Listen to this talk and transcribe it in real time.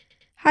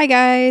Hi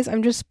guys,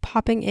 I'm just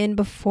popping in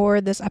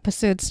before this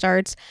episode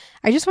starts.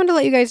 I just wanted to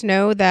let you guys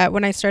know that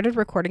when I started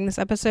recording this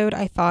episode,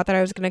 I thought that I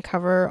was going to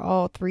cover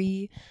all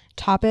three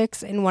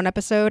topics in one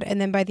episode,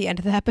 and then by the end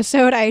of the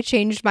episode, I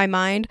changed my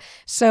mind.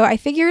 So I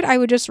figured I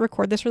would just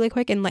record this really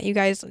quick and let you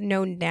guys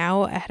know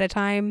now ahead of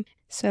time.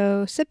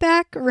 So sit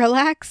back,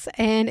 relax,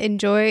 and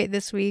enjoy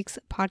this week's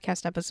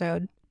podcast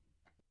episode.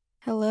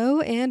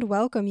 Hello and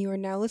welcome. You are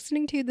now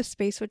listening to the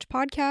Space Witch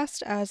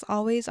podcast. As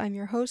always, I'm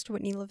your host,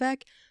 Whitney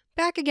Levesque,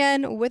 back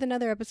again with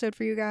another episode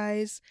for you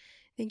guys.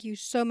 Thank you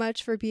so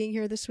much for being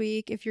here this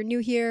week. If you're new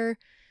here,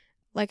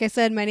 like I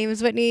said, my name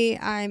is Whitney.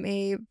 I'm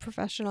a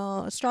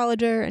professional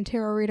astrologer and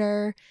tarot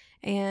reader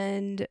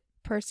and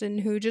person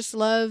who just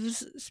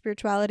loves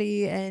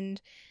spirituality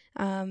and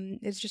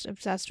is just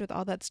obsessed with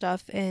all that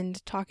stuff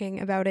and talking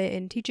about it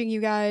and teaching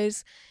you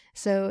guys.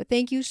 So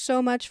thank you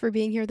so much for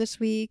being here this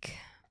week.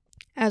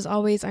 As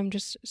always, I'm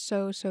just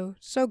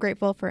so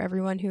grateful for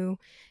everyone who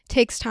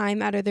takes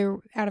time out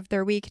of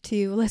their week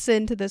to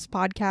listen to this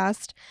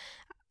podcast.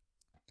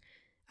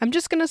 I'm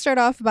just going to start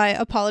off by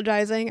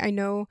apologizing. I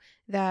know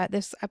that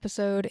this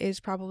episode is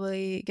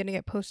probably going to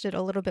get posted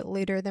a little bit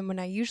later than when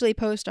I usually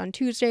post on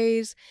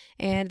Tuesdays,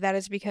 and that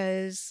is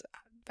because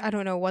I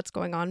don't know what's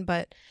going on,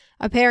 but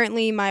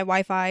apparently my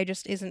Wi-Fi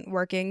just isn't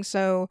working,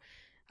 so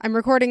I'm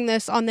recording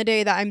this on the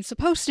day that I'm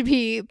supposed to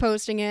be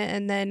posting it,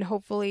 and then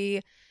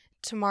hopefully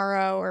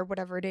tomorrow or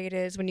whatever day it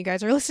is when you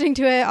guys are listening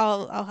to it,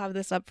 I'll have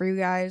this up for you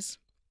guys.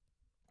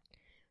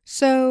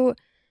 So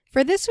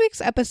for this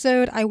week's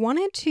episode, I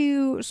wanted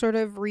to sort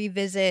of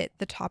revisit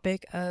the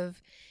topic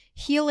of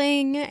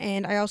healing,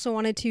 and I also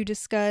wanted to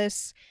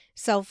discuss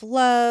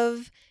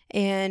self-love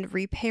and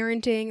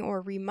reparenting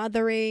or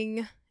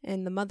remothering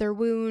and the mother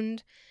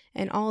wound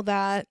and all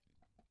that,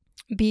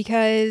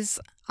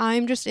 because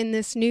I'm just in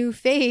this new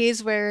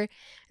phase where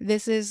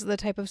this is the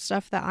type of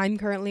stuff that I'm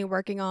currently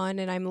working on,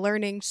 and I'm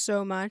learning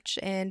so much.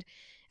 And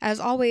as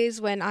always,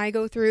 when I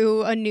go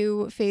through a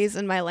new phase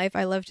in my life,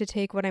 I love to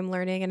take what I'm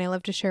learning and I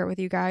love to share it with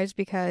you guys,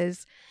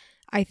 because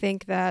I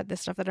think that the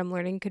stuff that I'm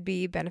learning could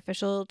be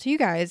beneficial to you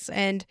guys.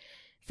 And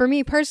for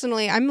me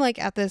personally, I'm like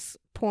at this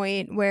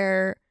point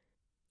where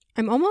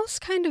I'm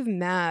almost kind of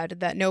mad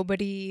that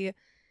nobody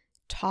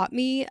taught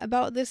me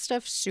about this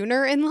stuff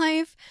sooner in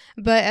life,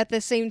 but at the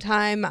same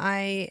time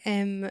I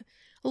am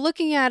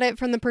looking at it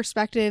from the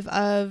perspective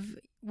of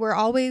we're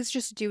always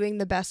just doing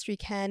the best we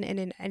can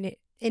in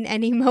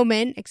any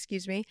moment,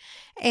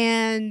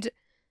 and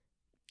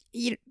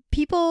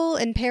people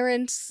and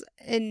parents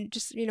and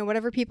just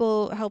whatever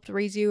people helped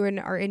raise you and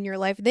are in your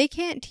life, they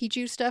can't teach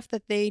you stuff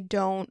that they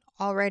don't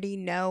already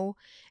know.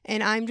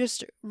 And I'm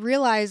just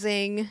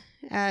realizing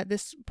at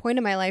this point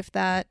in my life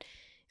that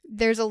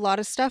there's a lot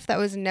of stuff that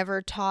was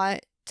never taught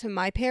to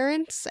my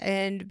parents,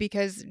 and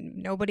because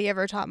nobody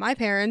ever taught my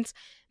parents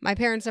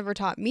never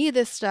taught me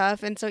this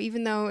stuff. And so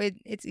even though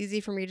it's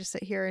easy for me to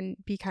sit here and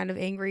be kind of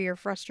angry or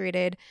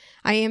frustrated,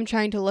 I am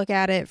trying to look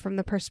at it from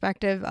the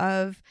perspective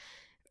of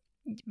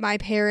my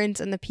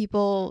parents and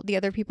the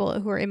other people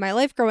who are in my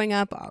life growing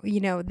up.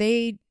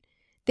 They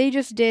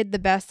just did the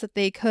best that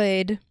they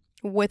could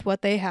with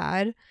what they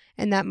had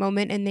in that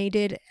moment, and they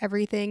did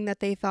everything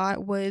that they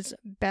thought was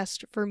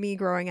best for me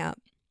growing up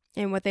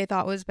and what they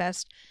thought was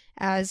best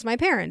as my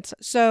parents.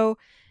 So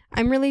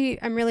I'm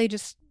really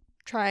just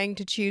trying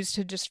to choose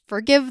to just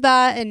forgive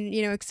that and,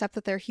 accept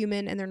that they're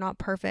human and they're not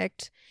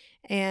perfect,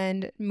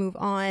 and move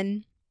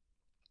on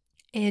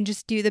and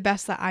just do the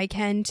best that I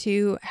can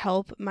to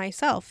help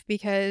myself,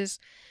 because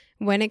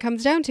when it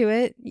comes down to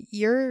it,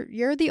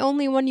 you're the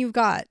only one you've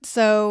got.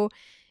 So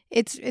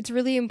it's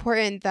really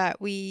important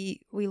that we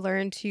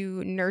learn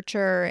to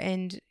nurture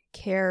and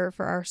care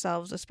for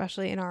ourselves,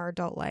 especially in our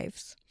adult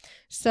lives.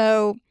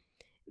 So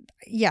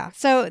yeah,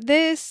 so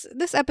this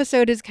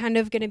episode is kind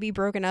of going to be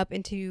broken up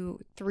into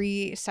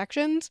 3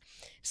 sections.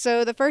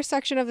 So the first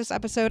section of this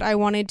episode, I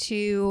wanted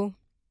to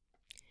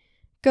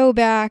go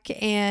back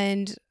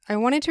and I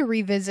wanted to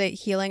revisit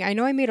healing. I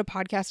know I made a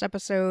podcast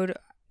episode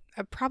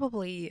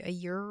probably a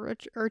year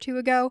or 2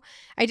 ago.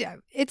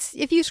 It's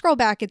if you scroll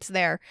back, it's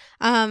there.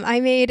 I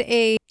made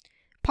a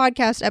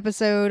podcast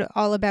episode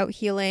all about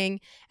healing,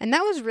 and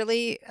that was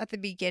really at the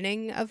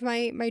beginning of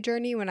my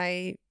journey when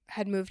I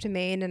had moved to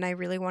Maine, and I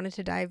really wanted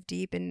to dive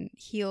deep and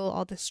heal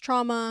all this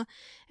trauma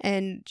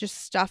and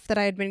just stuff that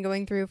I had been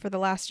going through for the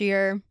last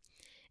year.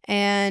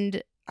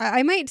 And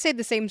I might say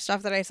the same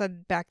stuff that I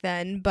said back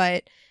then,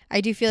 but I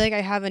do feel like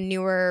I have a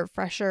newer,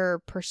 fresher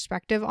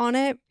perspective on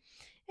it.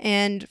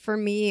 And for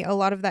me, a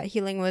lot of that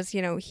healing was,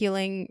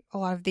 healing a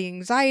lot of the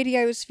anxiety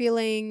I was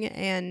feeling,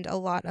 and a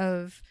lot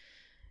of,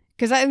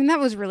 because that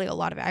was really a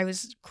lot of it. I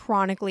was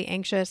chronically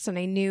anxious, and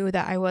I knew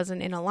that I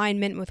wasn't in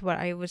alignment with what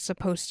I was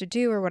supposed to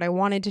do or what I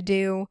wanted to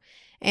do.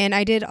 And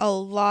I did a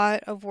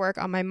lot of work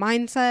on my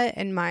mindset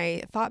and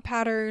my thought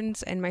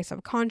patterns and my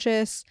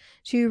subconscious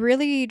to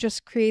really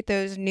just create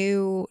those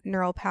new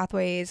neural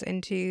pathways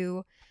and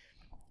to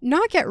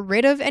not get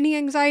rid of any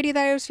anxiety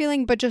that I was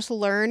feeling, but just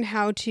learn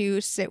how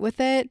to sit with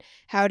it,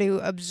 how to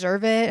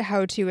observe it,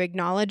 how to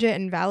acknowledge it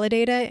and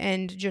validate it,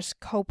 and just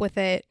cope with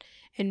it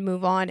and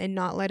move on and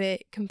not let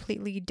it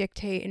completely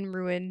dictate and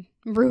ruin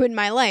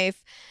my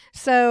life.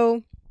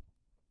 So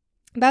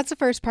that's the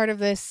first part of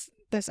this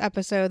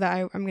episode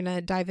that I'm going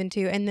to dive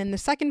into. And then the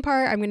second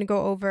part, I'm going to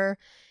go over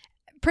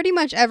pretty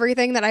much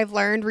everything that I've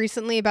learned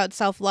recently about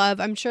self-love.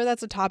 I'm sure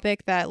that's a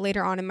topic that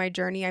later on in my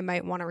journey I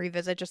might want to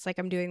revisit, just like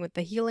I'm doing with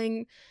the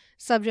healing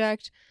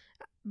subject.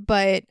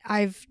 But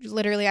I've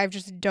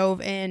just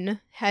dove in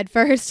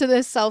headfirst to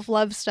this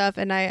self-love stuff,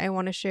 and I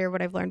want to share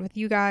what I've learned with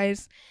you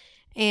guys.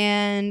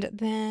 And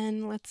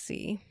then let's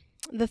see.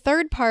 The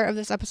third part of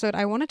this episode,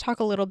 I want to talk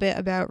a little bit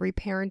about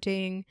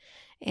reparenting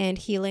and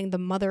healing the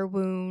mother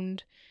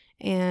wound.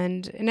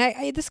 And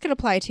I this could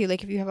apply to,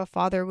 like, if you have a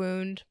father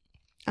wound.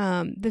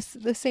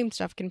 The same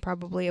stuff can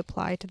probably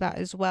apply to that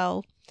as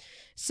well.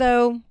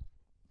 So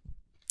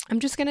I'm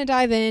just going to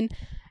dive in.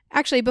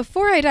 Actually,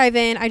 before I dive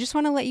in, I just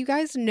want to let you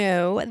guys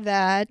know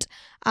that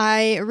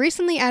I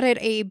recently added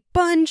a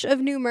bunch of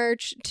new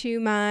merch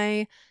to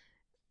my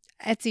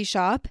Etsy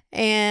shop,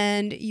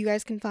 and you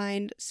guys can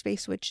find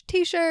Space Witch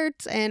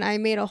t-shirts, and I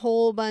made a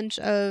whole bunch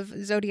of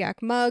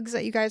Zodiac mugs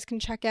that you guys can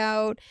check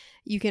out.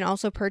 You can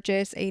also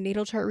purchase a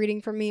natal chart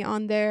reading from me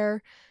on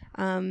there.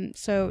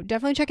 So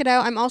definitely check it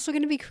out. I'm also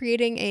going to be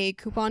creating a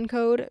coupon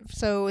code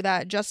so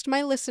that just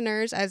my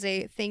listeners, as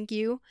a thank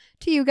you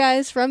to you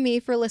guys from me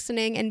for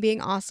listening and being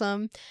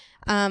awesome,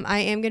 I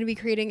am going to be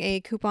creating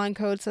a coupon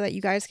code so that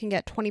you guys can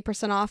get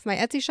 20% off my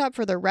Etsy shop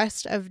for the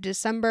rest of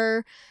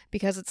December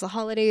because it's the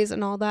holidays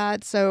and all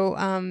that. So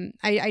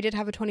I did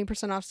have a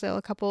 20% off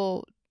sale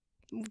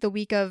the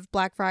week of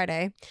Black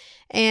Friday,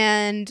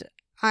 and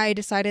I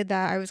decided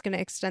that I was going to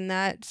extend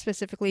that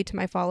specifically to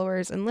my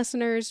followers and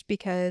listeners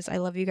because I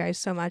love you guys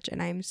so much and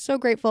I'm so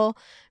grateful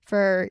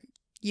for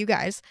you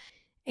guys.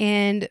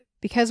 And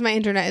because my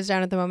internet is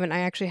down at the moment, I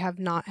actually have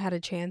not had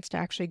a chance to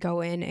actually go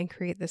in and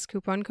create this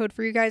coupon code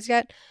for you guys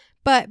yet.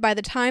 But by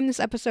the time this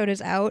episode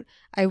is out,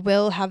 I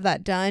will have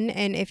that done.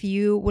 And if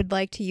you would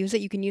like to use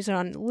it, you can use it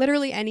on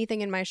literally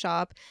anything in my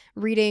shop,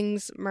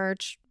 readings,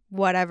 merch,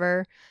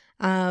 whatever.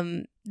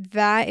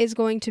 That is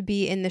going to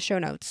be in the show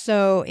notes.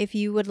 So if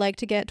you would like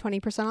to get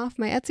 20% off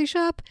my Etsy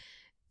shop,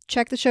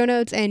 check the show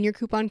notes and your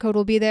coupon code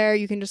will be there.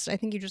 You can I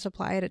think you just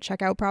apply it at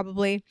checkout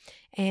probably,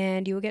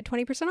 and you will get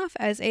 20% off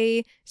as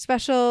a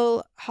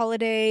special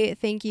holiday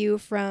thank you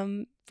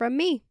from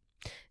me.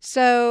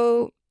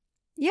 So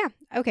yeah,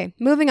 okay,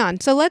 moving on.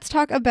 So let's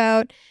talk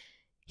about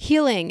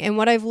healing and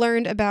what I've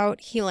learned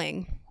about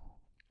healing.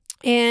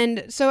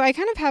 And so I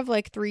kind of have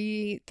like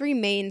three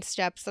main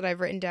steps that I've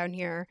written down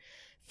here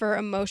for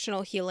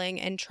emotional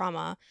healing and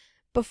trauma.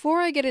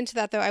 Before I get into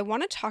that, though, I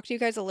want to talk to you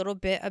guys a little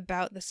bit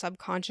about the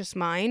subconscious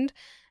mind.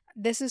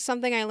 This is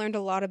something I learned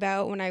a lot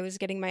about when I was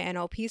getting my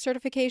NLP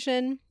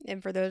certification.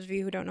 And for those of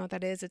you who don't know what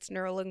that is, it's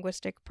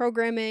neuro-linguistic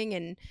programming.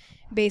 And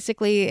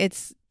basically,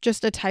 it's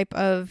just a type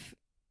of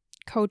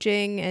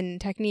coaching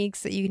and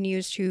techniques that you can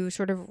use to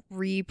sort of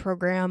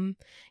reprogram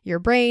your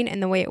brain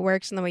and the way it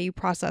works and the way you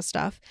process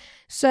stuff.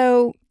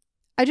 So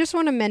I just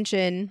want to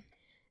mention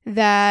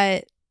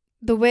that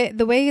the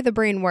way the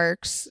brain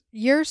works,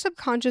 your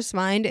subconscious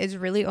mind is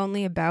really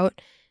only about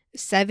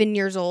 7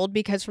 years old,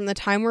 because from the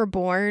time we're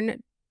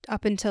born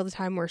up until the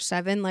time we're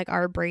 7, like,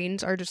 our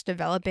brains are just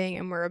developing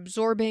and we're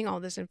absorbing all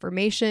this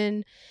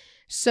information.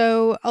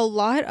 So a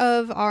lot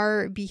of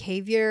our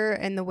behavior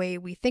and the way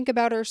we think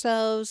about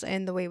ourselves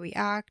and the way we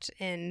act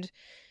and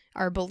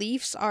our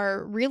beliefs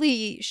are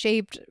really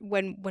shaped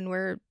when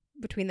we're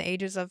between the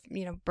ages of,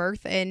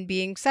 birth and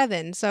being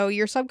 7. So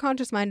your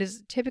subconscious mind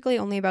is typically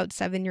only about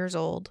 7 years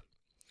old.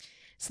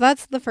 So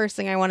that's the first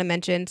thing I want to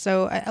mention.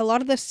 So a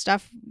lot of the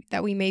stuff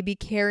that we may be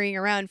carrying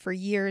around for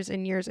years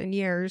and years and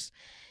years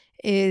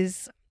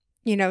is,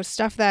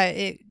 stuff that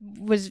it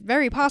was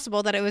very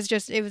possible that it was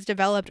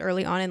developed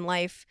early on in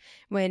life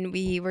when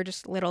we were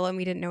just little and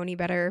we didn't know any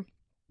better.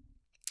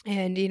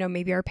 And,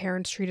 maybe our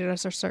parents treated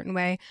us a certain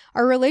way.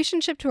 Our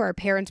relationship to our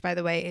parents, by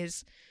the way,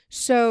 is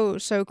so,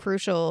 so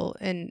crucial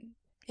in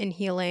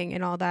healing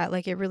and all that.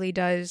 Like, it really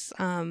does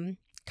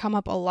come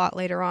up a lot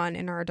later on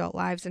in our adult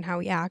lives and how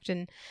we act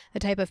and the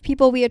type of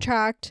people we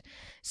attract.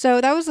 So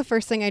that was the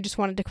first thing I just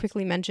wanted to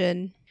quickly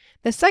mention.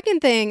 The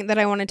second thing that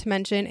I wanted to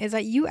mention is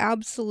that you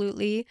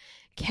absolutely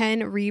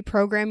can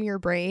reprogram your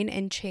brain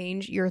and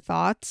change your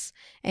thoughts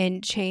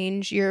and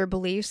change your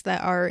beliefs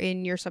that are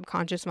in your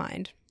subconscious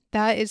mind.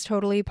 That is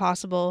totally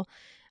possible.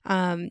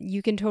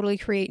 You can totally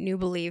create new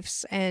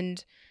beliefs,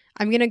 and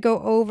I'm going to go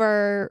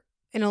over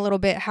in a little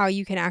bit how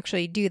you can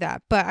actually do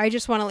that. But I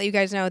just want to let you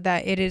guys know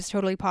that it is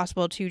totally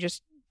possible to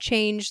just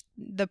change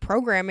the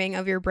programming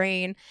of your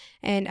brain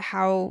and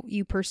how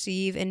you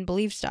perceive and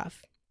believe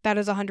stuff. That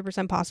is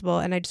 100% possible.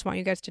 And I just want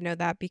you guys to know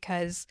that,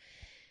 because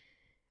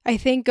I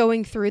think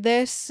going through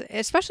this,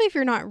 especially if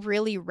you're not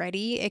really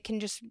ready, it can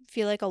just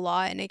feel like a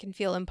lot and it can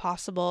feel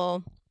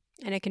impossible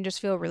and it can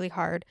just feel really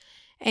hard.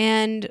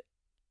 And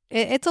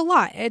it's a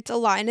lot. It's a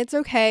lot. And it's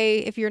okay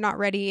if you're not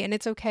ready. And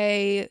it's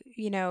okay,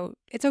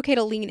 it's okay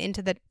to lean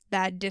into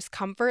that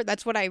discomfort.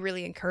 That's what I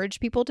really encourage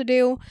people to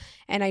do.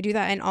 And I do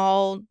that in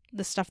all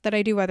the stuff that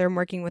I do, whether I'm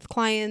working with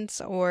clients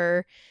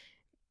or,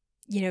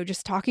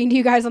 just talking to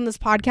you guys on this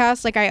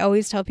podcast. Like I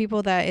always tell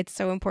people that it's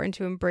so important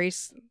to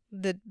embrace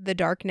the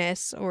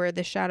darkness or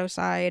the shadow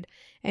side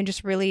and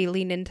just really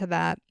lean into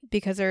that,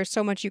 because there's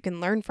so much you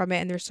can learn from it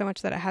and there's so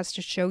much that it has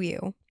to show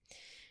you.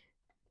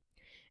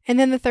 And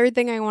then the third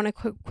thing I want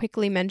to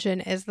quickly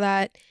mention is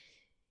that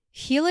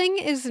healing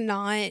is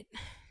not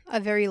a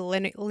very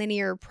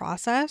linear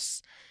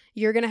process.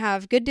 You're going to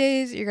have good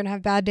days, you're going to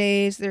have bad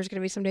days. There's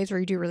going to be some days where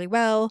you do really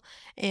well,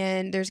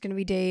 and there's going to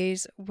be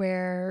days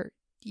where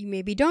you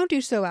maybe don't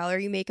do so well or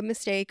you make a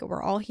mistake.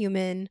 We're all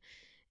human.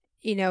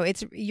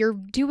 You're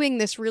doing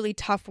this really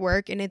tough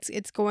work, and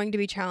it's going to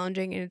be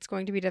challenging and it's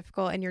going to be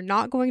difficult, and you're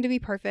not going to be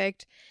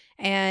perfect.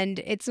 And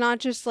it's not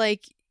just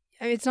like,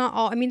 it's not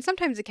all,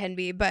 sometimes it can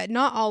be, but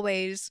not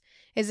always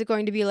is it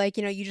going to be like,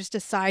 you just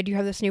decide you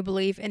have this new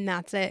belief and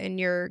that's it and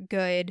you're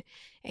good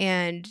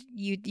and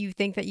you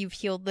think that you've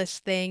healed this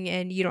thing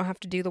and you don't have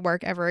to do the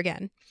work ever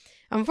again.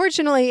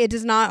 Unfortunately, it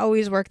does not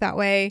always work that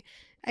way.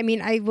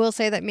 I will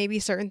say that maybe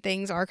certain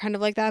things are kind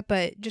of like that,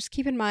 but just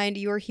keep in mind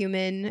you're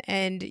human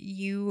and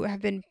you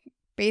have been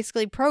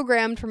basically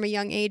programmed from a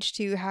young age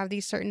to have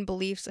these certain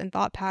beliefs and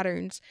thought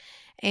patterns,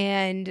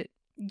 and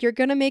you're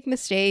going to make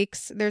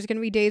mistakes. There's going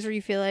to be days where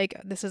you feel like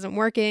this isn't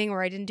working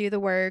or I didn't do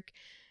the work,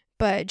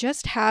 but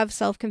just have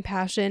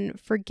self-compassion,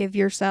 forgive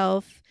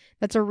yourself.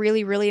 That's a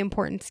really, really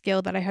important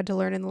skill that I had to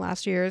learn in the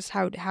last years,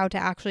 how to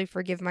actually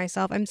forgive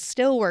myself. I'm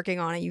still working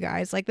on it, you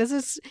guys. Like this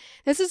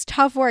is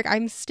tough work.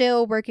 I'm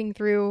still working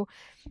through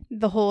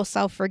the whole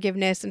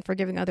self-forgiveness and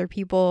forgiving other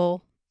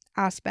people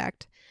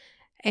aspect.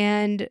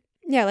 And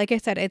yeah, like I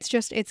said,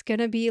 it's going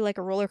to be like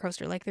a roller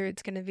coaster. Like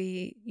it's going to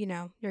be,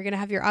 you're going to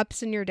have your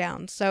ups and your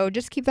downs. So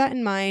just keep that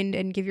in mind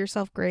and give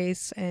yourself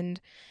grace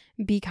and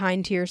be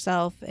kind to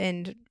yourself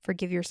and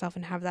forgive yourself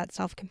and have that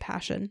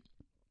self-compassion.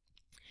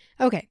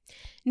 Okay,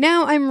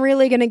 now I'm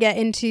really going to get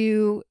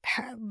into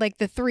like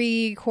the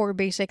 3 core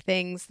basic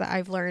things that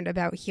I've learned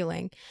about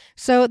healing.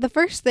 So the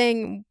first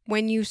thing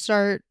when you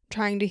start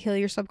trying to heal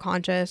your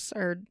subconscious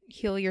or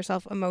heal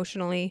yourself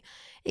emotionally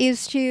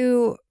is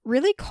to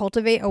really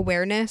cultivate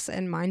awareness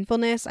and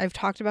mindfulness. I've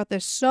talked about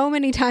this so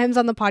many times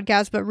on the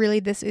podcast, but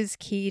really this is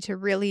key to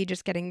really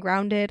just getting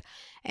grounded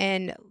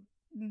and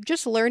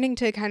just learning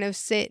to kind of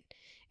sit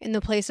in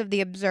the place of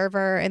the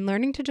observer and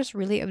learning to just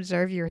really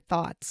observe your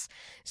thoughts.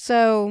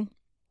 So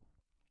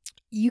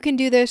you can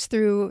do this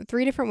through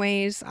 3 different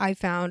ways I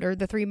found, or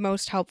the 3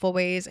 most helpful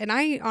ways. And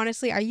I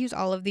use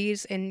all of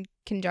these in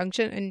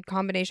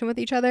combination with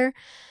each other.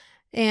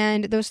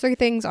 And those 3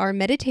 things are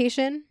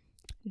meditation,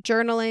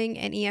 journaling,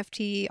 and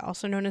EFT,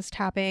 also known as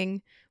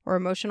tapping or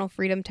emotional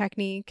freedom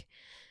technique.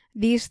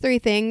 These 3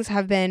 things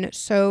have been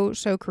so,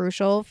 so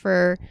crucial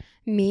for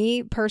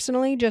me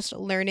personally, just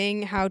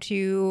learning how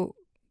to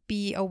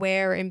be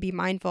aware and be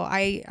mindful.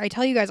 I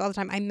tell you guys all the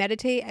time, I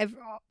meditate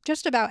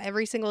just about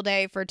every single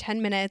day for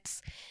 10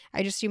 minutes.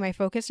 I just do my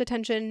focused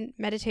attention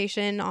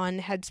meditation on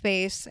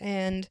Headspace,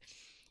 and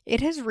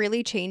it has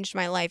really changed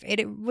my life.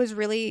 It was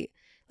really,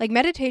 like,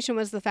 meditation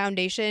was the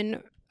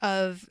foundation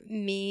of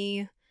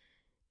me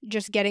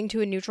just getting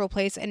to a neutral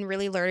place and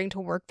really learning to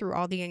work through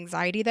all the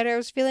anxiety that I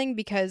was feeling,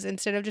 because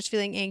instead of just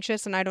feeling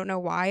anxious and I don't know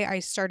why, I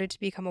started to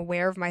become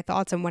aware of my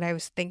thoughts and what I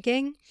was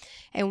thinking.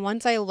 And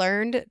once I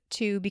learned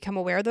to become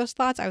aware of those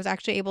thoughts, I was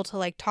actually able to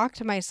like talk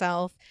to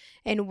myself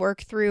and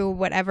work through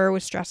whatever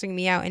was stressing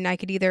me out. And I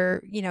could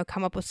either,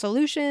 come up with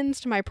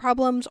solutions to my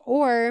problems,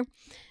 or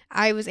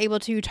I was able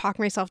to talk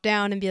myself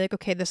down and be like,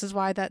 okay, this is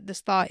why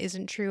this thought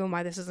isn't true and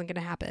why this isn't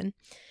going to happen.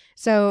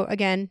 So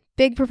again,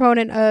 big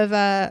proponent of,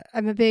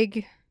 I'm a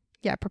big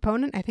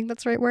proponent, I think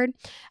that's the right word,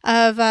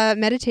 of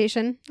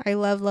meditation. I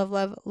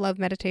love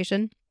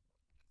meditation.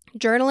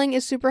 Journaling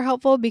is super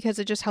helpful because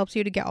it just helps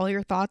you to get all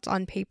your thoughts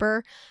on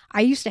paper.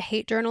 I used to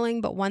hate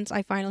journaling, but once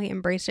I finally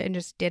embraced it and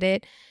just did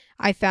it,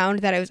 I found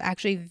that it was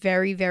actually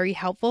very, very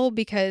helpful,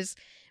 because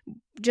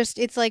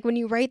it's like when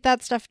you write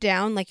that stuff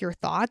down, like your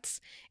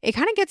thoughts, it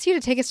kind of gets you to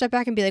take a step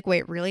back and be like,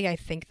 wait, really? I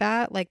think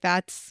that? Like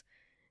that's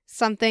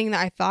something that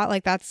I thought,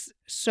 like that's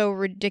so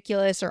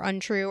ridiculous or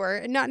untrue,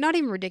 or not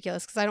even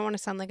ridiculous, because I don't want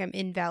to sound like I'm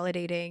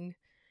invalidating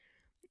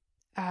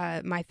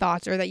my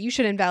thoughts, or that you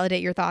should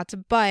invalidate your thoughts,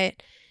 but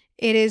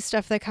it is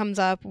stuff that comes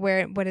up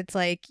when it's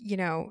like,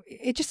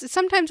 it just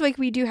sometimes, like,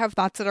 we do have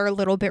thoughts that are a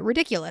little bit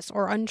ridiculous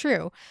or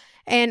untrue,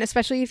 and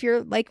especially if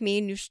you're like me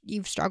and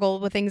you've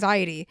struggled with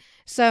anxiety.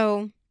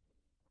 So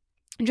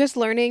just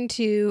learning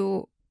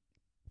to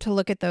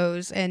look at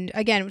those. And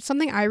again,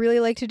 something I really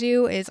like to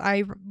do is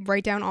I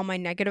write down all my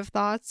negative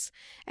thoughts.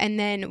 And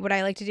then what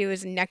I like to do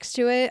is next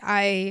to it,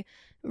 I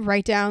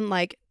write down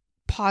like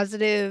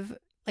positive,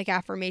 like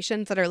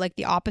affirmations that are like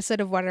the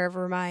opposite of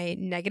whatever my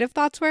negative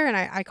thoughts were. And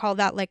I call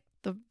that like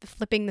the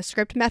flipping the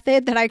script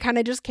method that I kind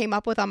of just came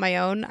up with on my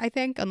own, I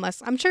think,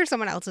 unless I'm sure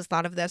someone else has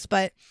thought of this,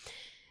 but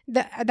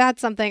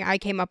that's something I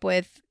came up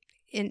with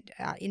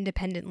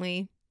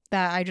independently,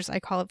 that I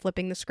call it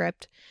flipping the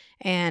script,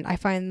 and I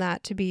find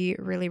that to be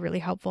really, really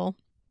helpful.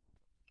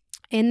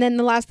 And then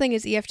the last thing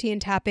is EFT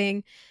and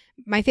tapping.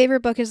 My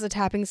favorite book is The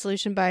Tapping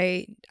Solution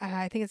by,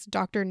 I think it's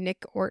Dr.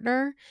 Nick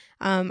Ortner.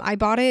 I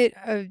bought it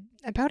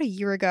about a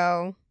year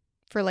ago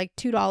for like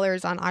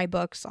 $2 on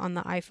iBooks on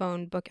the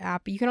iPhone book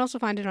app. You can also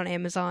find it on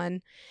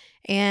Amazon.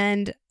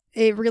 And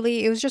it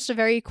was just a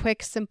very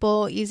quick,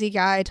 simple, easy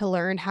guide to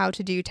learn how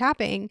to do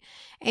tapping.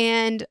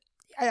 And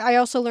I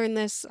also learned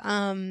this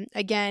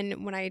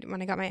again when I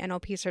got my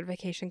NLP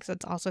certification, because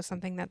it's also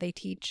something that they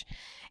teach.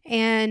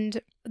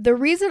 And the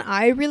reason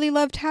I really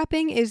love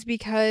tapping is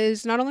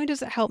because not only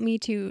does it help me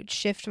to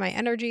shift my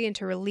energy and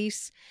to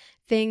release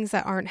things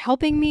that aren't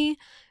helping me,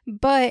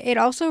 but it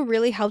also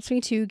really helps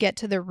me to get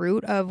to the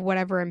root of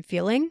whatever I'm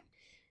feeling.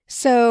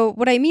 So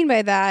what I mean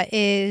by that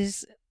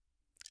is,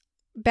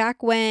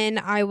 back when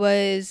I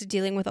was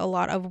dealing with a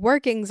lot of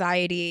work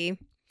anxiety,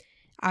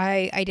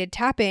 I did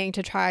tapping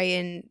to try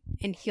and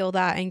heal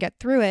that and get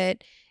through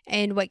it.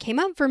 And what came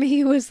up for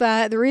me was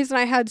that the reason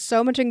I had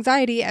so much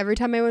anxiety every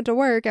time I went to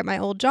work at my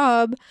old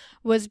job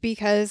was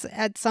because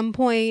at some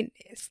point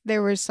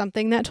there was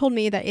something that told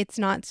me that it's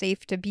not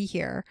safe to be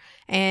here.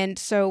 And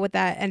so what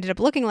that ended up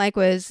looking like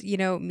was,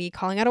 me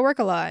calling out of work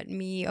a lot,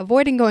 me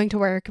avoiding going to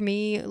work,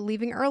 me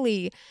leaving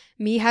early,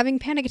 me having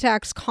panic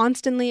attacks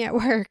constantly at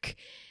work.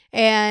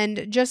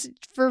 And just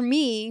for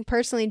me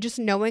personally, just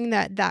knowing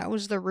that that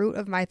was the root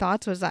of my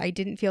thoughts, was that I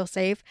didn't feel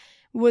safe,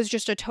 was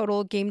just a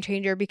total game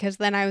changer, because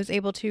then I was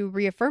able to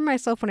reaffirm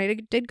myself when I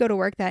did go to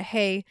work that,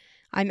 hey,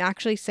 I'm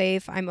actually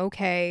safe, I'm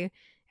okay,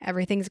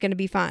 everything's going to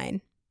be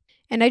fine.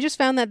 And I just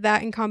found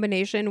that in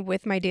combination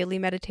with my daily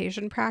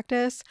meditation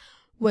practice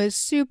was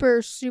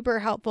super, super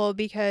helpful,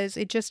 because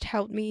it just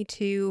helped me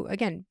to,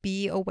 again,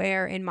 be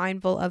aware and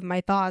mindful of my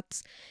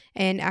thoughts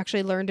and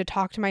actually learn to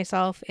talk to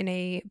myself in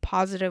a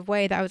positive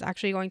way that was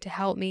actually going to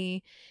help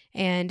me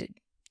and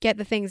get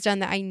the things done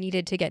that I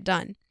needed to get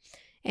done.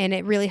 And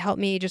it really helped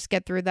me just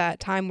get through that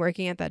time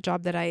working at that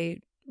job that I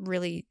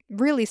really,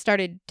 really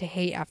started to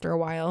hate after a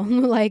while.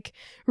 Like,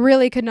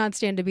 really could not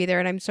stand to be there.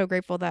 And I'm so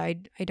grateful that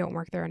I don't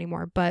work there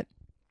anymore. But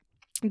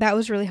that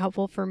was really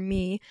helpful for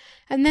me.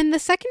 And then the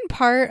second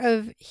part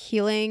of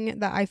healing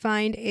that I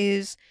find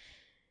is,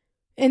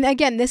 and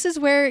again, this is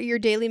where your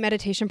daily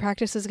meditation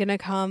practice is going to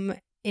come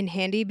in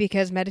handy,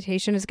 because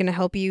meditation is going to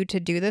help you to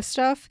do this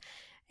stuff.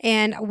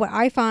 And what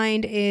I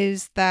find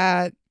is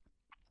that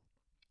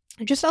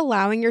just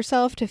allowing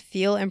yourself to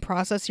feel and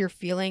process your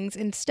feelings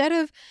instead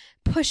of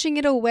pushing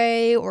it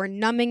away or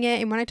numbing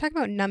it. And when I talk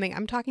about numbing,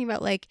 I'm talking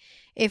about like,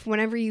 if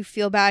whenever you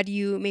feel bad,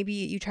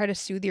 you try to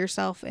soothe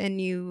yourself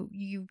and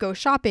you go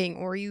shopping,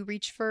 or you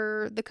reach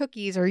for the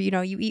cookies, or,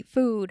 you eat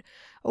food,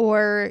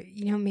 or,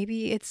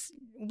 maybe it's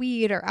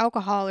weed or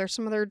alcohol or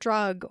some other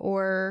drug,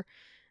 or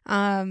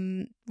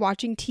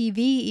watching TV,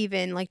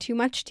 even like too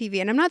much TV.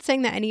 And I'm not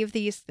saying that any of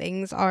these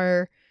things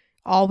are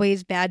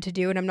always bad to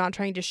do, and I'm not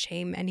trying to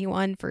shame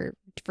anyone for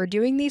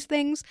doing these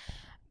things.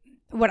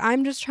 What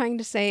I'm just trying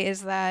to say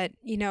is that,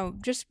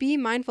 just be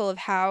mindful of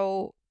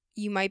how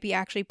you might be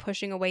actually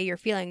pushing away your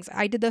feelings.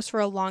 I did this for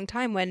a long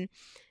time when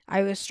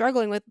I was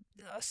struggling with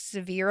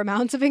severe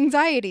amounts of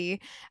anxiety.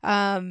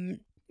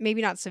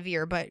 Maybe not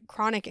severe, but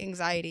chronic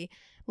anxiety.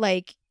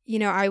 Like,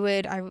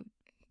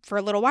 for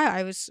a little while,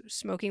 I was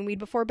smoking weed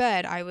before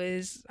bed. I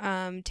was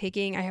I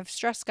have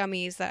stress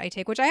gummies that I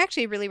take, which I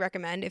actually really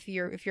recommend if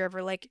you're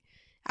ever like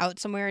out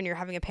somewhere and you're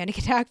having a panic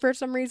attack for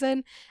some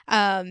reason.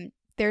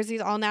 There's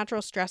these all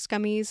natural stress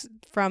gummies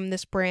from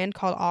this brand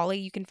called Ollie.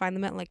 You can find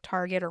them at like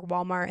Target or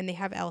Walmart, and they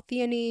have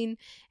L-theanine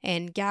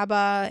and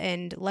GABA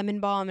and lemon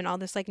balm and all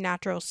this like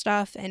natural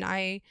stuff. And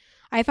I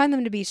find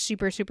them to be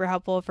super, super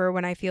helpful for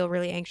when I feel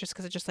really anxious,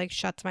 because it just like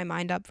shuts my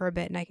mind up for a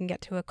bit and I can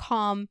get to a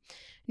calm,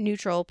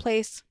 neutral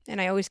place.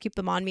 And I always keep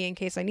them on me in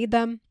case I need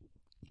them.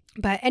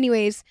 But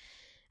anyways,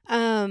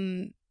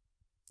 and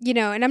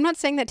I'm not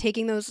saying that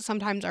taking those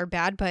sometimes are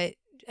bad, but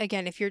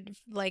again, if you're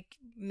like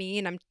me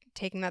and I'm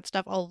taking that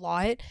stuff a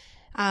lot,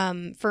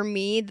 for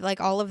me,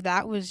 like all of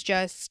that was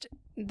just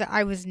that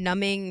I was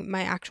numbing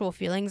my actual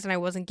feelings, and I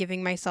wasn't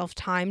giving myself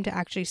time to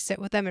actually sit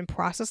with them and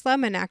process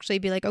them and actually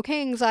be like,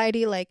 okay,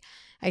 anxiety, like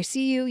I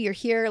see you, you're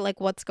here, like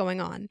what's going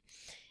on?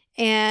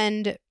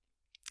 And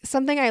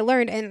something I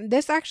learned, and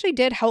this actually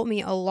did help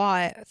me a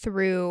lot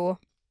through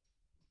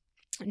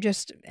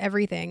just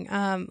everything,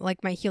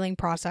 like my healing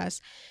process.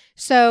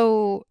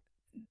 So,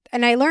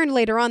 and I learned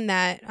later on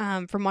that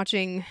from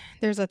watching,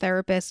 there's a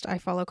therapist I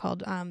follow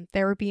called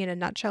Therapy in a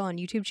Nutshell on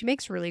YouTube. She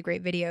makes really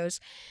great videos.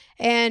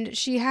 And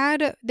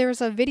there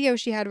was a video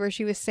she had where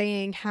she was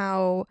saying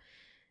how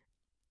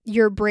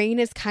your brain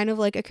is kind of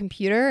like a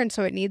computer, and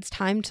so it needs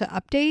time to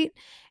update.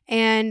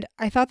 And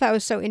I thought that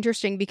was so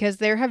interesting, because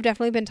there have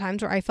definitely been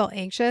times where I felt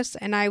anxious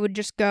and I would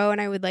just go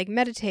and I would like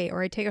meditate,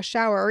 or I'd take a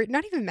shower, or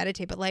not even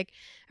meditate, but like,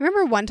 I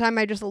remember one time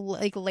I just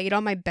like laid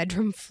on my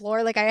bedroom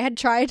floor. Like I had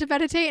tried to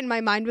meditate and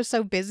my mind was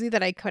so busy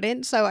that I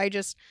couldn't. So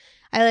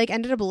I like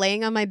ended up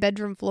laying on my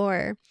bedroom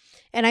floor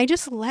and I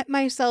just let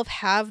myself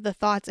have the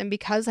thoughts. And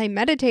because I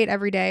meditate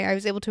every day, I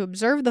was able to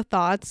observe the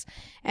thoughts.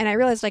 And I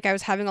realized like I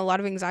was having a lot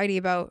of anxiety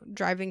about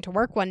driving to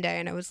work one day.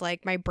 And it was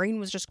like my brain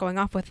was just going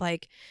off with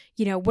like,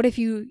 what if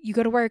you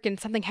go to work and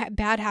something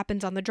bad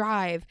happens on the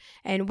drive?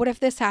 And what if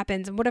this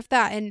happens? And what if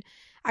that? And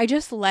I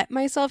just let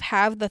myself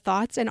have the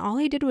thoughts. And all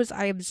I did was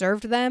I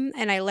observed them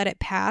and I let it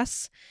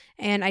pass.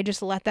 And I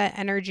just let that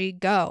energy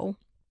go.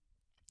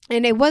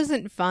 And it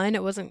wasn't fun.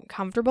 It wasn't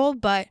comfortable.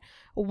 But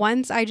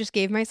once I just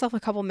gave myself a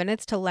couple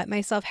minutes to let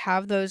myself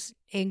have those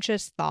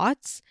anxious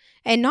thoughts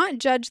and not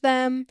judge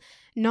them,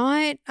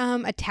 not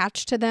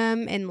attach to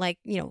them and like,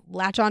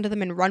 latch onto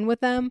them and run with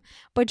them,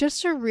 but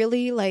just to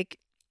really like,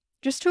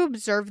 just to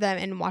observe them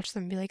and watch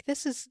them and be like,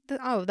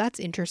 that's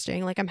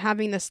interesting. Like I'm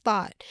having this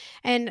thought.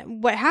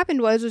 And what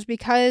happened was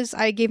because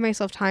I gave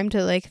myself time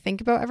to like think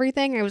about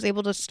everything, I was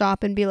able to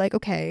stop and be like,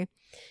 okay,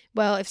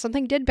 well, if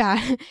something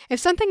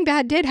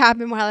bad did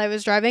happen while I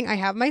was driving, I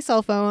have my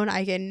cell phone.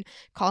 I can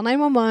call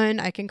 911.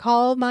 I can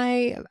call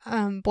my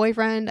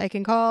boyfriend. I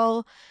can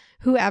call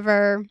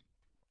whoever.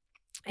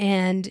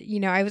 And,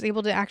 I was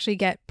able to actually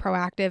get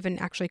proactive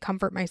and actually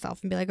comfort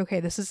myself and be like, okay,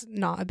 this is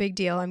not a big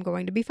deal. I'm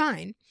going to be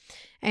fine.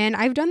 And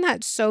I've done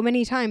that so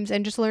many times.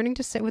 And just learning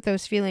to sit with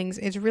those feelings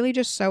is really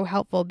just so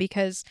helpful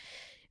because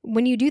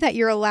when you do that,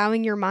 you're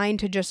allowing your mind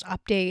to just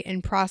update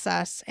and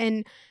process.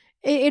 And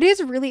it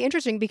is really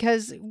interesting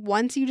because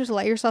once you just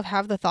let yourself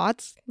have the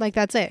thoughts, like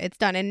that's it, it's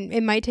done. And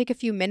it might take a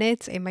few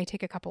minutes, it might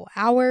take a couple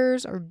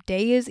hours or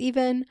days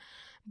even,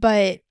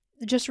 but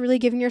just really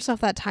giving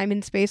yourself that time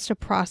and space to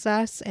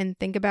process and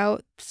think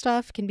about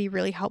stuff can be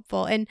really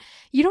helpful. And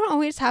you don't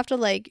always have to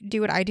like do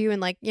what I do.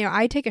 And like,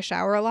 I take a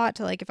shower a lot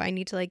to like, if I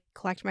need to like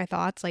collect my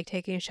thoughts, like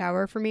taking a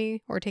shower for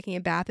me or taking a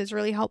bath is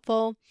really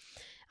helpful.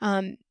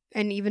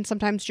 And even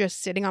sometimes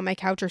just sitting on my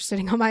couch or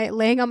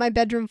laying on my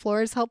bedroom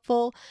floor is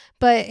helpful.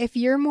 But if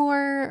you're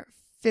more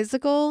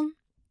physical,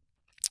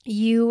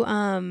 you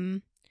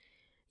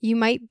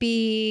might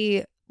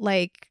be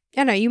like,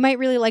 you might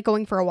really like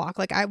going for a walk.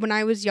 Like when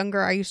I was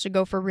younger, I used to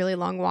go for really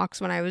long walks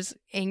when I was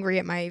angry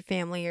at my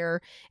family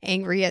or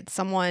angry at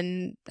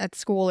someone at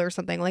school or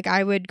something. Like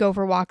I would go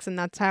for walks and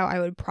that's how I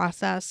would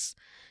process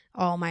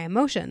all my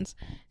emotions.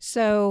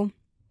 So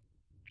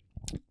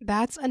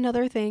that's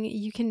another thing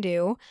you can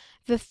do.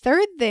 The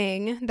third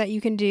thing that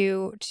you can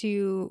do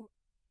to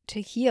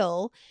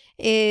heal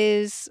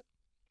is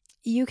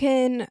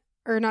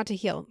not to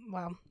heal.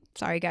 Wow.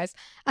 Sorry, guys.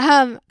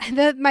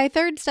 My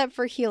third step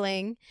for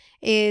healing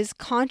is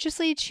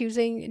consciously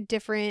choosing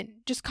different,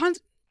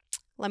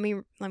 let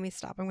me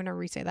stop. I'm going to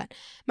re-say that.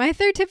 My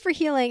third tip for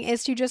healing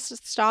is to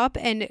just stop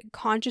and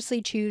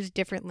consciously choose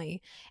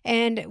differently.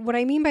 And what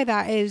I mean by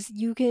that is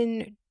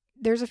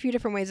there's a few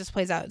different ways this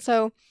plays out.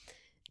 So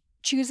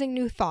choosing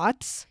new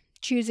thoughts,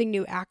 choosing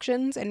new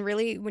actions, and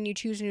really when you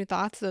choose new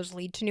thoughts, those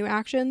lead to new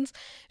actions.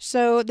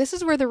 So this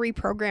is where the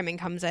reprogramming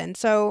comes in.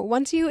 So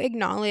once you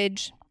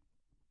acknowledge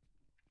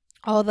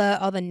all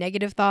the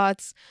negative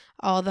thoughts,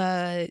 all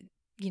the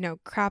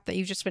crap that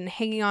you've just been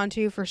hanging on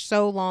to for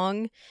so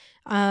long,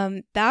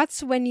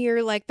 that's when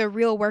you're like the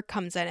real work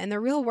comes in. And the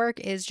real work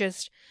is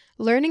just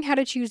learning how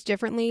to choose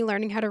differently,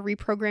 learning how to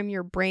reprogram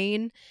your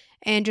brain,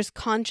 and just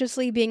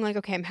consciously being like,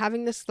 okay, I'm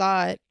having this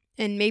thought.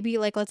 And maybe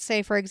like, let's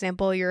say, for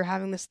example, you're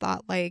having this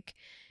thought like,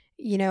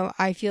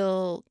 I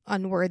feel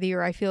unworthy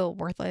or I feel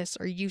worthless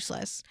or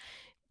useless.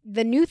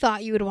 The new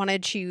thought you would want to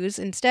choose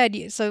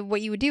instead. So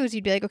what you would do is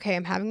you'd be like, okay,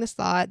 I'm having this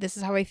thought. This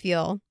is how I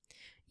feel.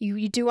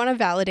 You do want to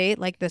validate,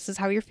 like, this is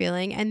how you're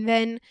feeling. And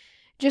then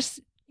just,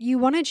 you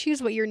want to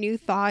choose what your new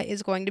thought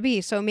is going to be.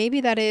 So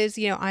maybe that is,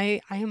 I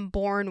am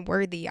born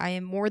worthy. I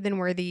am more than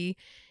worthy.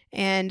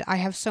 And I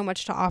have so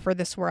much to offer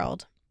this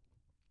world.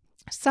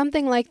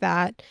 Something like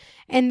that.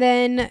 And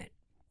then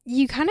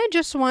you kind of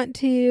just want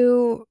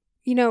to,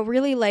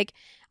 really like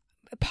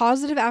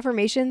positive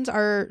affirmations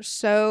are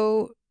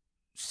so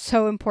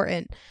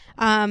important.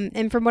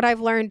 And from what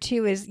I've learned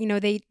too is,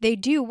 they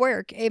do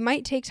work. It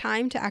might take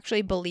time to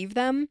actually believe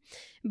them,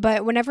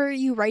 but whenever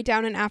you write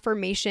down an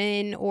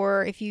affirmation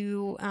or if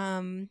you,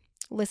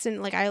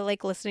 listen, like I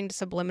like listening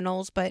to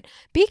subliminals, but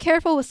be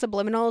careful with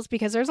subliminals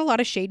because there's a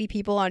lot of shady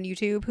people on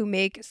YouTube who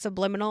make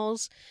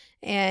subliminals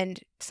and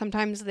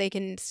sometimes they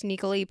can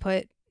sneakily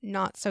put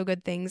not so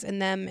good things in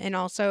them. And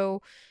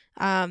also,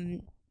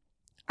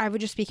 I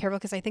would just be careful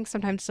because I think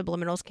sometimes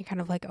subliminals can kind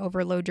of like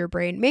overload your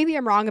brain. Maybe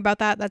I'm wrong about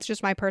that. That's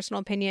just my personal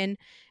opinion.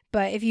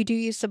 But if you do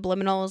use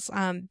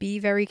subliminals, be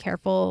very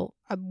careful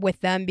with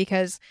them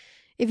because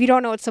if you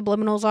don't know what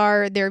subliminals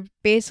are, they're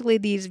basically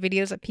these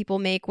videos that people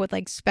make with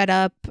like sped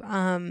up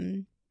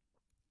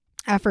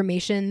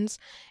affirmations,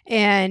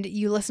 and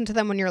you listen to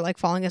them when you're like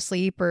falling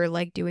asleep or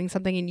like doing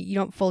something and you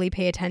don't fully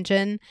pay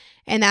attention,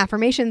 and the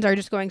affirmations are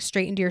just going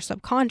straight into your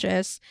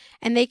subconscious,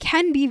 and they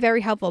can be very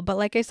helpful. But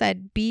like I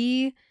said,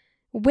 be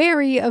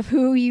wary of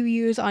who you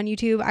use on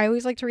YouTube. I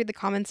always like to read the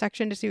comment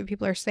section to see what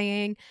people are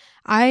saying.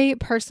 I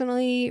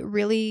personally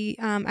really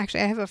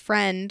actually I have a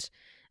friend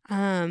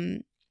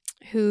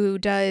who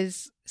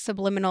does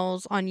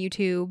subliminals on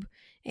YouTube,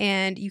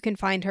 and you can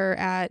find her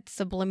at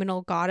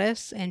Subliminal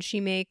Goddess, and she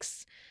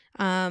makes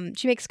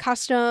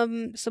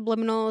custom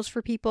subliminals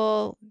for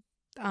people.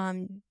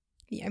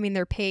 I mean,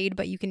 they're paid,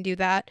 but you can do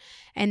that.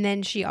 And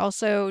then she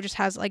also just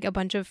has like a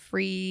bunch of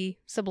free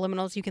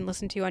subliminals you can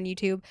listen to on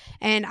YouTube.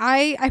 And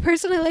I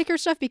personally like her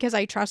stuff because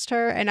I trust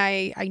her and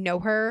I know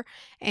her.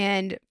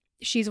 And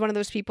she's one of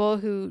those people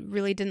who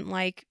really didn't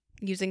like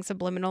using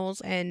subliminals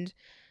and,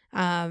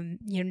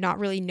 not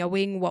really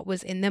knowing what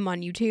was in them on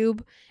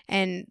YouTube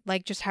and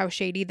like just how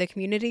shady the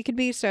community could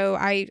be. So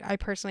I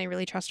personally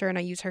really trust her and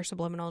I use her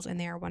subliminals and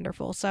they are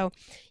wonderful. So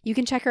you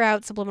can check her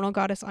out, Subliminal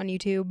Goddess on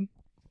YouTube.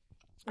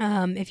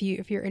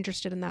 If you're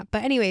interested in that.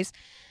 But anyways,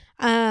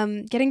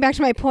 getting back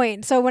to my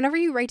point. So whenever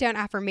you write down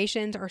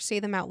affirmations or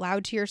say them out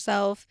loud to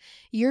yourself,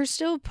 you're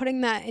still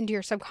putting that into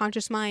your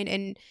subconscious mind.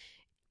 And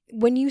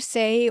when you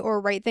say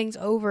or write things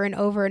over and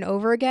over and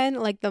over again,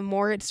 like the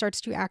more it starts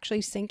to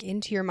actually sink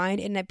into your mind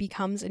and it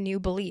becomes a new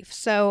belief.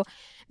 So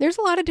there's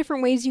a lot of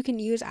different ways you can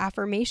use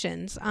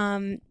affirmations.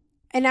 And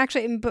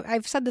actually,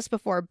 I've said this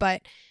before,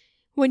 but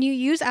when you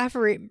use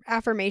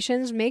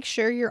affirmations, make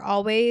sure you're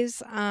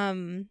always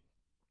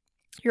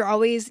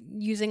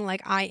using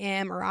like I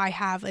am or I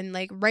have and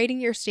like writing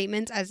your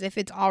statements as if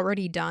it's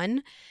already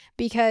done.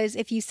 Because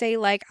if you say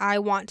like, I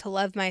want to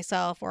love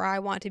myself or I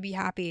want to be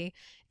happy,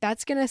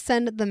 that's going to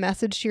send the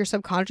message to your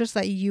subconscious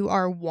that you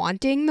are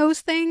wanting those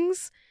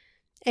things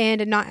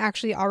and not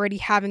actually already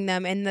having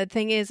them. And the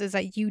thing is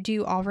that you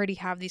do already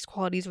have these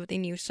qualities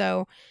within you.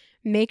 So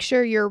make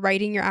sure you're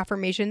writing your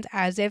affirmations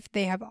as if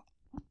they have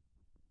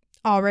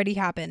already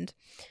happened.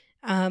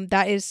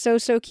 That is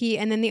so key.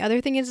 And then the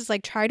other thing is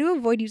like try to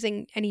avoid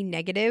using any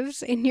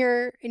negatives in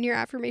your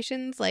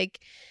affirmations.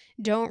 Like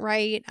don't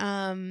write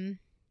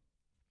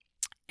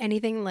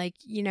anything like,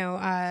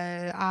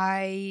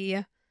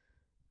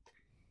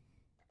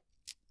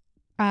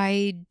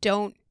 I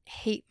don't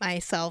hate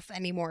myself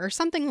anymore or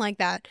something like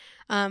that.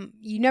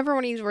 You never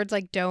want to use words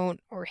like don't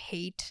or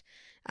hate.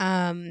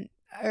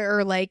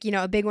 Or like,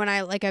 a big one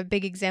a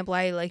big example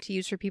I like to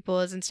use for people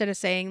is instead of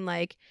saying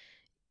like,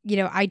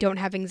 I don't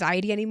have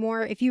anxiety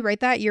anymore. If you write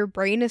that, your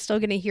brain is still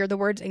going to hear the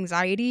words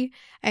anxiety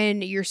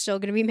and you're still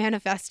going to be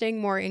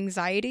manifesting more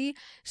anxiety.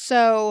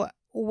 So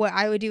what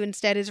I would do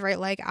instead is write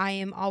like, I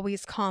am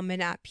always calm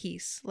and at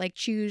peace. Like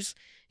choose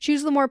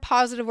the more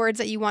positive words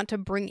that you want to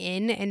bring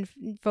in and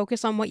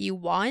focus on what you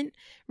want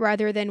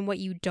rather than what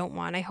you don't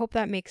want. I hope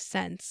that makes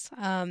sense.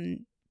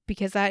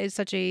 Because that is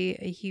such a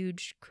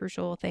huge,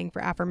 crucial thing for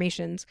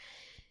affirmations.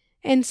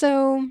 And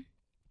so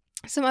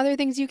some other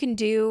things you can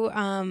do,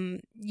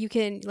 you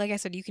can, like I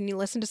said, you can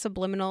listen to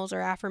subliminals or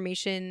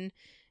affirmation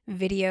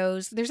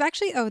videos. There's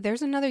actually,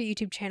 there's another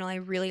YouTube channel I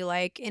really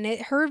like, and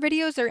her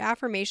videos are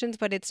affirmations,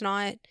 but it's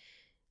not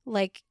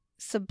like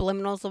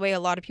subliminals the way a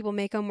lot of people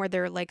make them, where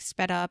they're like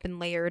sped up and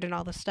layered and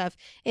all this stuff.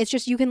 It's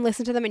just you can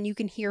listen to them and you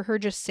can hear her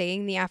just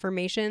saying the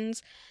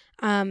affirmations.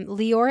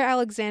 Leora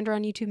Alexandra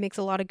on YouTube makes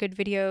a lot of good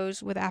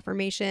videos with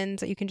affirmations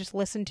that you can just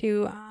listen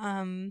to.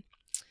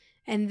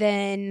 And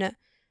then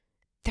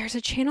there's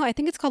a channel, I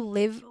think it's called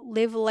Live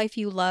Life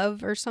You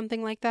Love or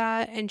something like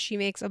that. And she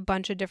makes a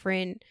bunch of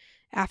different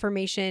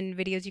affirmation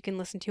videos you can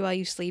listen to while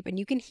you sleep. And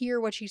you can hear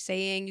what she's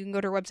saying. You can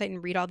go to her website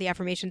and read all the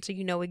affirmations so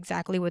you know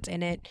exactly what's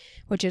in it,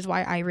 which is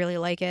why I really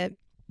like it.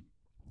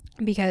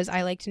 Because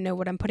I like to know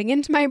what I'm putting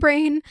into my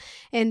brain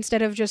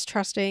instead of just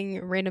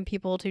trusting random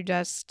people to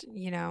just,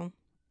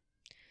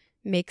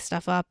 make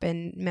stuff up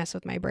and mess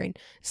with my brain.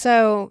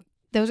 So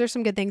those are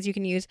some good things you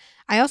can use.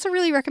 I also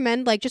really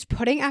recommend like just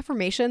putting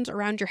affirmations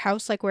around your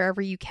house, like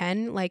wherever you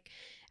can, like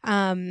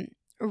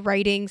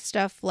writing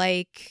stuff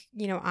like,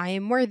 I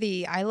am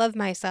worthy, I love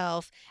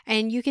myself.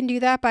 And you can do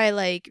that by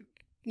like,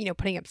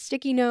 putting up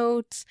sticky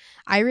notes.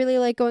 I really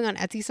like going on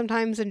Etsy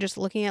sometimes and just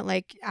looking at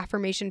like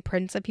affirmation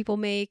prints that people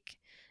make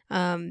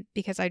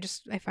because I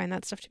find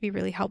that stuff to be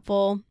really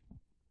helpful.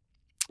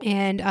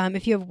 And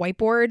if you have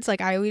whiteboards, like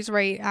I always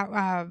write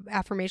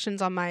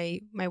affirmations on my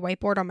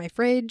whiteboard on my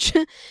fridge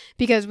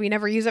because we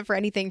never use it for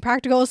anything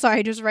practical. So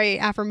I just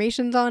write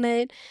affirmations on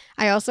it.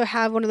 I also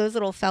have one of those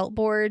little felt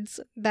boards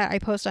that I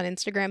post on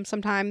Instagram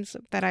sometimes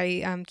that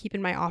I keep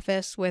in my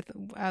office with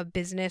a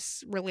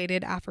business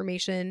related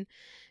affirmation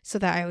so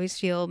that I always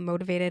feel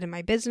motivated in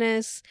my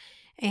business.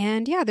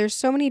 And yeah, there's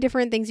so many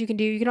different things you can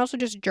do. You can also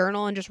just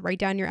journal and just write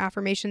down your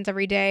affirmations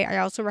every day. I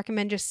also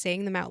recommend just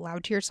saying them out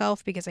loud to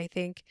yourself because I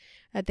think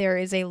that there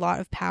is a lot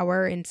of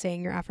power in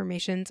saying your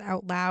affirmations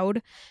out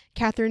loud.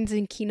 Catherine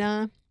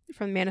Zinkina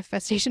from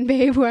Manifestation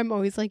Babe, who I'm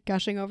always like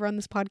gushing over on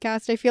this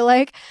podcast, I feel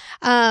like.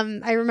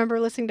 I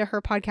remember listening to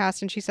her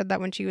podcast and she said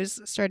that when she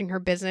was starting her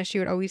business, she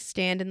would always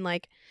stand in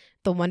like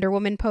the Wonder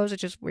Woman pose,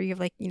 which is where you have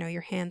like,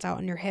 your hands out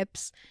on your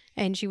hips,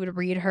 and she would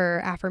read her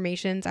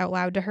affirmations out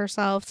loud to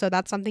herself. So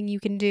that's something you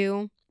can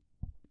do.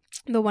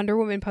 The Wonder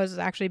Woman pose has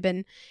actually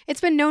been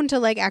known to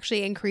like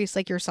actually increase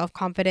like your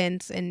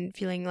self-confidence and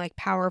feeling like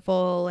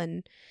powerful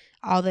and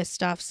all this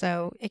stuff.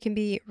 So it can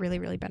be really,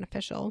 really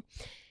beneficial.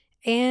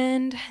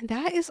 And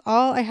that is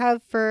all I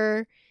have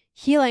for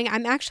healing.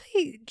 I'm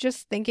actually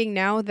just thinking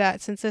now that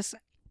since this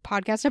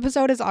podcast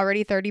episode is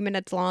already 30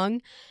 minutes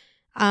long.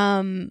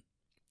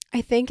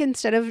 I think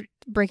instead of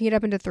breaking it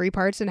up into 3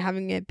 parts and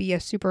having it be a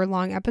super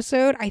long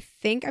episode, I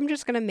think I'm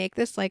just going to make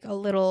this like a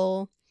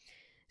little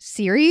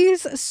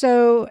series.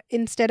 So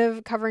instead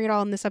of covering it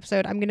all in this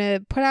episode, I'm going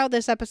to put out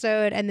this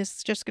episode, and this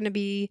is just going to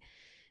be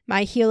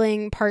my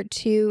healing part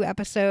 2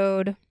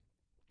 episode.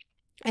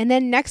 And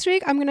then next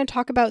week, I'm going to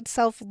talk about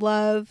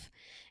self-love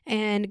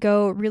and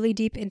go really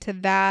deep into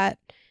that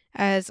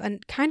as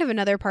kind of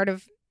another part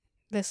of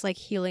this like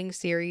healing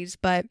series.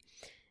 But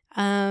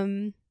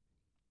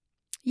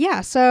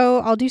yeah, so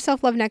I'll do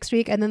self-love next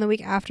week, and then the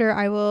week after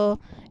I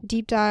will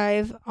deep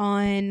dive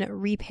on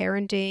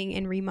reparenting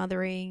and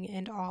remothering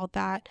and all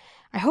that.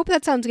 I hope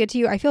that sounds good to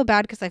you. I feel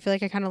bad because I feel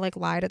like I kind of like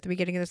lied at the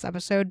beginning of this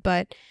episode,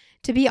 but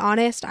to be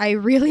honest, I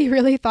really,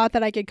 really thought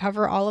that I could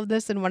cover all of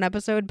this in one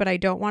episode, but I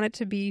don't want it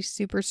to be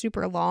super,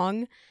 super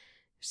long.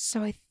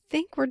 So I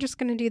think we're just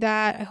going to do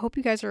that. I hope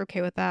you guys are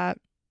okay with that.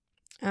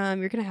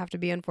 You're going to have to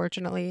be,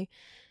 unfortunately.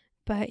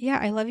 But yeah,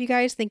 I love you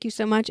guys. Thank you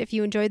so much. If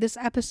you enjoyed this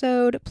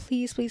episode,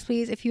 please, please,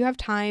 please, if you have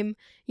time,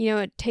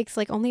 it takes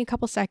like only a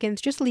couple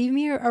seconds, just leave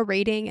me a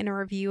rating and a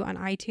review on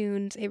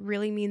iTunes. It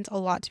really means a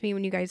lot to me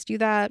when you guys do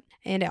that.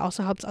 And it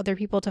also helps other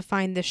people to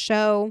find this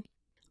show.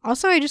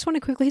 Also, I just want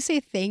to quickly say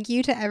thank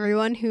you to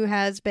everyone who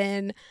has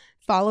been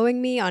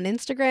following me on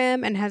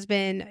Instagram and has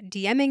been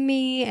DMing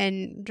me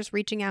and just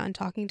reaching out and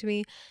talking to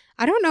me.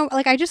 I don't know,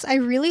 like I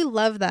really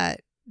love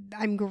that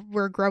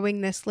we're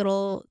growing this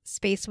little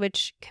Space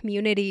Witch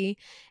community,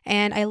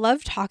 and I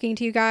love talking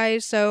to you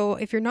guys. So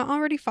if you're not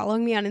already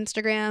following me on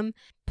Instagram,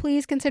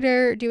 please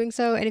consider doing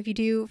so. And if you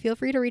do, feel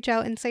free to reach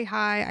out and say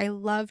hi. I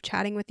love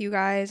chatting with you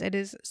guys. It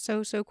is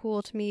so, so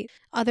cool to meet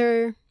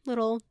other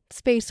little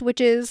space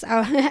witches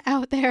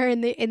out there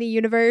in the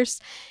universe.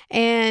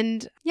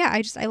 And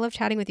yeah, I love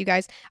chatting with you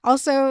guys.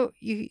 Also,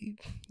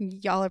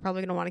 y'all are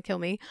probably gonna want to kill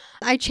me.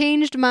 I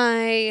changed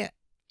my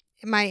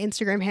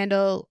Instagram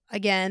handle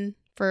again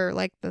for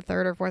like the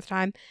 3rd or 4th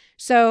time.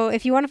 So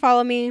if you want to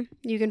follow me,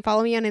 you can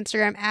follow me on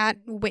Instagram at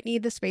Whitney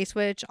the Space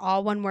Witch,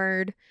 all one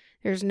word.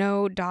 There's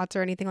no dots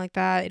or anything like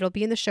that. It'll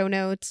be in the show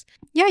notes.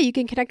 Yeah, you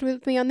can connect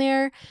with me on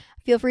there.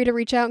 Feel free to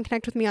reach out and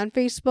connect with me on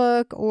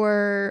Facebook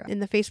or in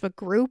the Facebook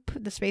group,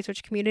 the Space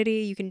Witch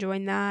community. You can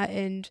join that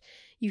and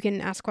you can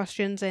ask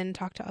questions and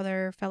talk to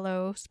other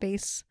fellow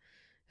space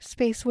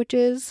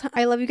witches.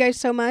 I love you guys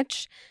so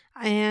much.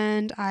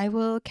 And I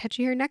will catch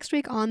you here next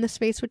week on the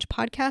Space Witch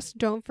podcast.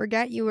 Don't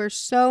forget, you are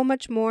so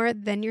much more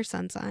than your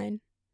sun sign.